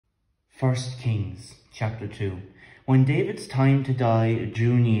1 Kings chapter 2. When David's time to die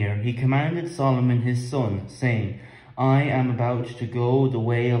drew near, he commanded Solomon his son, saying, I am about to go the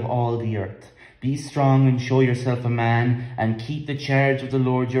way of all the earth. Be strong and show yourself a man, and keep the charge of the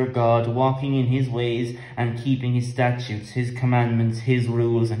Lord your God, walking in his ways and keeping his statutes, his commandments, his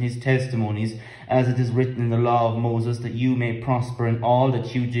rules, and his testimonies, as it is written in the law of Moses, that you may prosper in all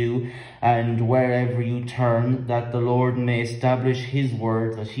that you do, and wherever you turn, that the Lord may establish his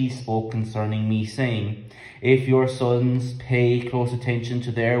word that he spoke concerning me, saying, if your sons pay close attention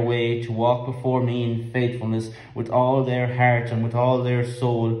to their way, to walk before me in faithfulness with all their heart and with all their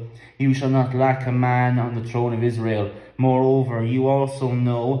soul, you shall not lack a man on the throne of Israel. Moreover, you also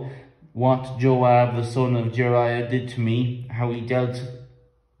know what Joab the son of Zeruiah did to me, how he dealt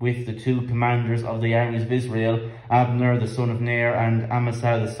with the two commanders of the armies of Israel, Abner the son of Ner and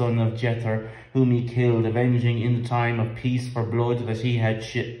Amasa the son of Jether, whom he killed, avenging in the time of peace for blood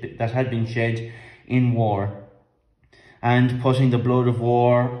that had been shed in war, and putting the blood of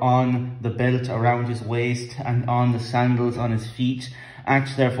war on the belt around his waist and on the sandals on his feet.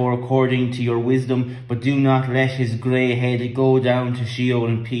 Act therefore according to your wisdom, but do not let his grey head go down to Sheol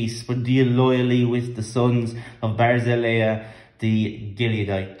in peace, but deal loyally with the sons of Barzillai the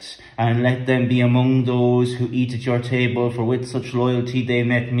Gileadite, and let them be among those who eat at your table, for with such loyalty they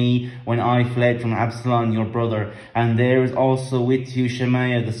met me when I fled from Absalom your brother. And there is also with you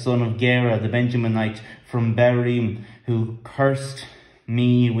Shemaiah the son of Gera the Benjaminite from Barim, who cursed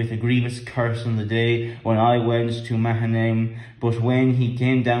me with a grievous curse on the day when I went to Mahanaim. But when he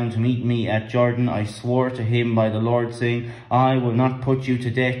came down to meet me at Jordan, I swore to him by the Lord, saying, I will not put you to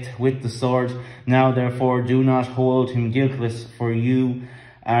death with the sword. Now therefore do not hold him guiltless, for you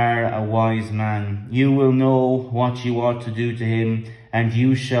are a wise man. You will know what you ought to do to him, and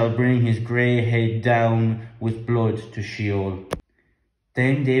you shall bring his grey head down with blood to Sheol.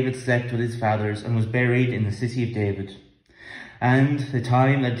 Then David slept with his fathers, and was buried in the city of David. And the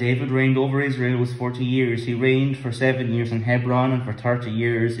time that David reigned over Israel was 40 years. He reigned for 7 years in Hebron and for 30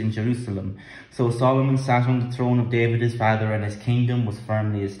 years in Jerusalem. So Solomon sat on the throne of David his father, and his kingdom was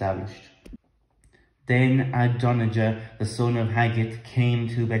firmly established. Then Adonijah, the son of Haggith, came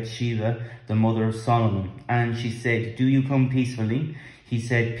to Bathsheba, the mother of Solomon. And she said, do you come peacefully? He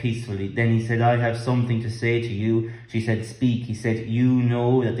said, peacefully. Then he said, I have something to say to you. She said, speak. He said, you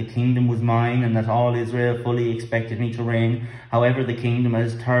know that the kingdom was mine, and that all Israel fully expected me to reign. However, the kingdom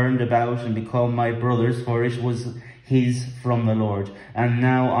has turned about and become my brother's, for it was his from the Lord. And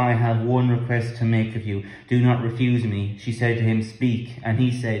now I have one request to make of you. Do not refuse me. She said to him, speak. And he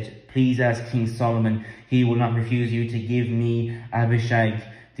said, please ask King Solomon. He will not refuse you to give me Abishag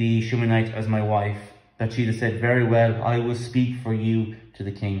the Shunammite as my wife. Bathsheba said, very well, I will speak for you to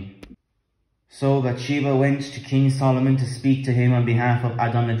the king. So Bathsheba went to King Solomon to speak to him on behalf of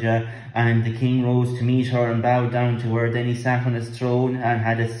Adonijah, and the king rose to meet her and bowed down to her. Then he sat on his throne and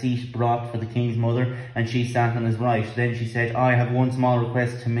had a seat brought for the king's mother, and she sat on his right. Then she said, I have one small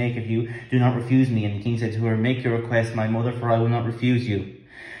request to make of you. Do not refuse me. And the king said to her, make your request, my mother, for I will not refuse you.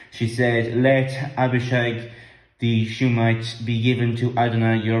 She said, let Abishag the Shunammite be given to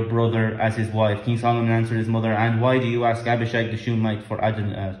Adonai your brother as his wife. King Solomon answered his mother, and why do you ask Abishag the Shunammite for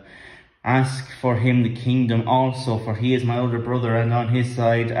Adonai? Ask for him the kingdom also, for he is my older brother, and on his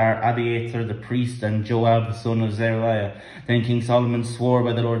side are Abiathar the priest and Joab the son of Zeruiah. Then King Solomon swore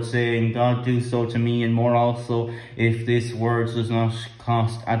by the Lord, saying, God do so to me, and more also, if this word does not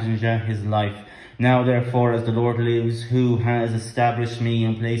cost Adonijah his life. Now therefore, as the Lord lives, who has established me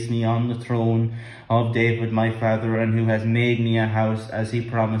and placed me on the throne of David my father, and who has made me a house, as he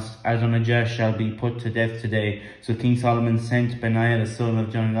promised, Adonijah shall be put to death today. So King Solomon sent Benaiah the son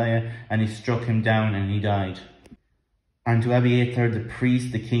of Jehoiada, and he struck him down, and he died. And to Abiathar the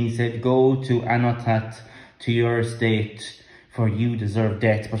priest the king said, go to Anathoth to your estate, for you deserve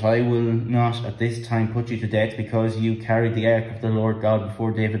death, but I will not at this time put you to death, because you carried the ark of the Lord God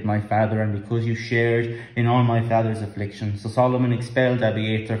before David my father, and because you shared in all my father's affliction. So Solomon expelled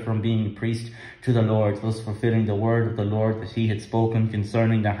Abiathar from being a priest to the Lord, thus fulfilling the word of the Lord that he had spoken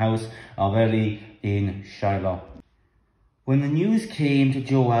concerning the house of Eli in Shiloh. When the news came to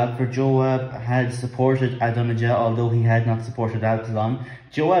Joab, for Joab had supported Adonijah, although he had not supported Absalom,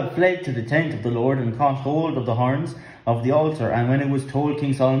 Joab fled to the tent of the Lord and caught hold of the horns of the altar. And when it was told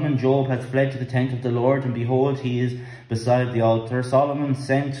King Solomon, Joab hath fled to the tent of the Lord, and behold, he is beside the altar, Solomon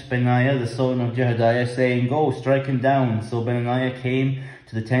sent Benaiah the son of Jehoiada, saying, go, strike him down. So Benaiah came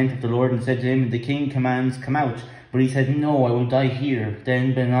to the tent of the Lord and said to him, the king commands, come out. But he said, no, I will die here.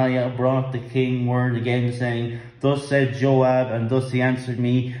 Then Benaiah brought the king word again, saying, thus said Joab, and thus he answered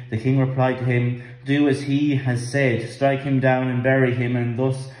me. The king replied to him, do as he has said, strike him down and bury him. And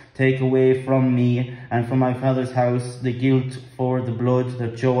thus take away from me and from my father's house the guilt for the blood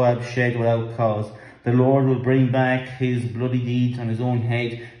that Joab shed without cause. The Lord will bring back his bloody deeds on his own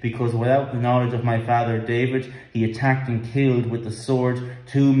head, because without the knowledge of my father David, he attacked and killed with the sword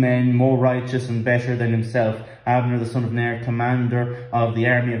 2 men more righteous and better than himself, Abner the son of Ner, commander of the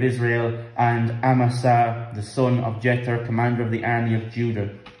army of Israel, and Amasa the son of Jether, commander of the army of Judah.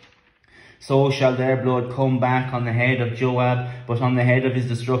 So shall their blood come back on the head of Joab, but on the head of his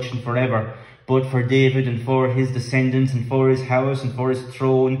destruction forever. But for David and for his descendants and for his house and for his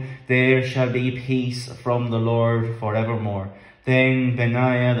throne, there shall be peace from the Lord forevermore. Then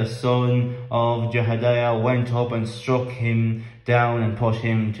Benaiah the son of Jehoiada went up and struck him down and put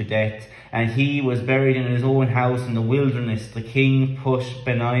him to death. And he was buried in his own house in the wilderness. The king put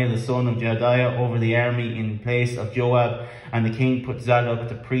Benaiah the son of Jehoiada over the army in place of Joab, and the king put Zadok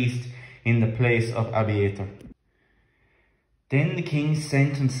the priest in the place of Abiathar. Then the king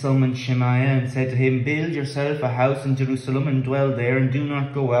sent and summoned Shemaiah and said to him, Build yourself a house in Jerusalem and dwell there, and do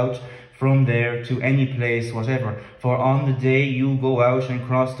not go out from there to any place whatever. For on the day you go out and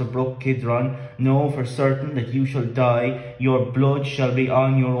cross the brook Kidron, know for certain that you shall die. Your blood shall be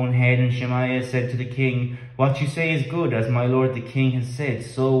on your own head. And Shemaiah said to the king, What you say is good, as my lord the king has said,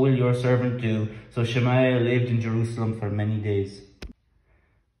 so will your servant do. So Shemaiah lived in Jerusalem for many days.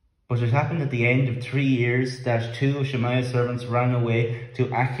 But it happened at the end of 3 years that 2 of Shemaiah's servants ran away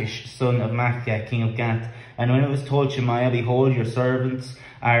to Achish, son of Machah, king of Gath. And when it was told Shemaiah, Behold, your servants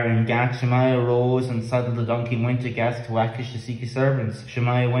are in Gath, Shemaiah rose and saddled the donkey and went to Gath to Achish to seek his servants.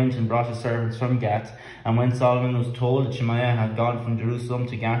 Shemaiah went and brought his servants from Gath. And when Solomon was told that Shemaiah had gone from Jerusalem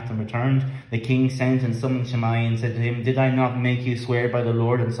to Gath and returned, the king sent and summoned Shemaiah and said to him, Did I not make you swear by the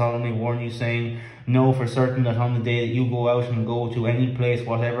Lord and solemnly warn you, saying, Know for certain that on the day that you go out and go to any place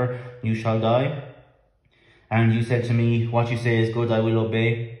whatever, you shall die? And you said to me, What you say is good, I will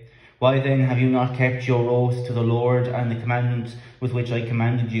obey. Why then have you not kept your oath to the Lord and the commandment with which I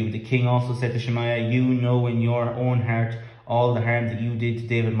commanded you? The king also said to Shemaiah, You know in your own heart all the harm that you did to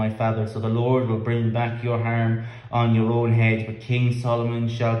David my father. So the Lord will bring back your harm on your own head. But King Solomon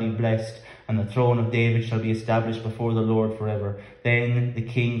shall be blessed, and the throne of David shall be established before the Lord forever. Then the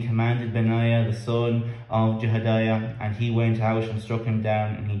king commanded Benaiah the son of Jehoiada, and he went out and struck him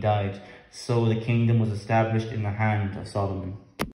down, and he died. So the kingdom was established in the hand of Solomon.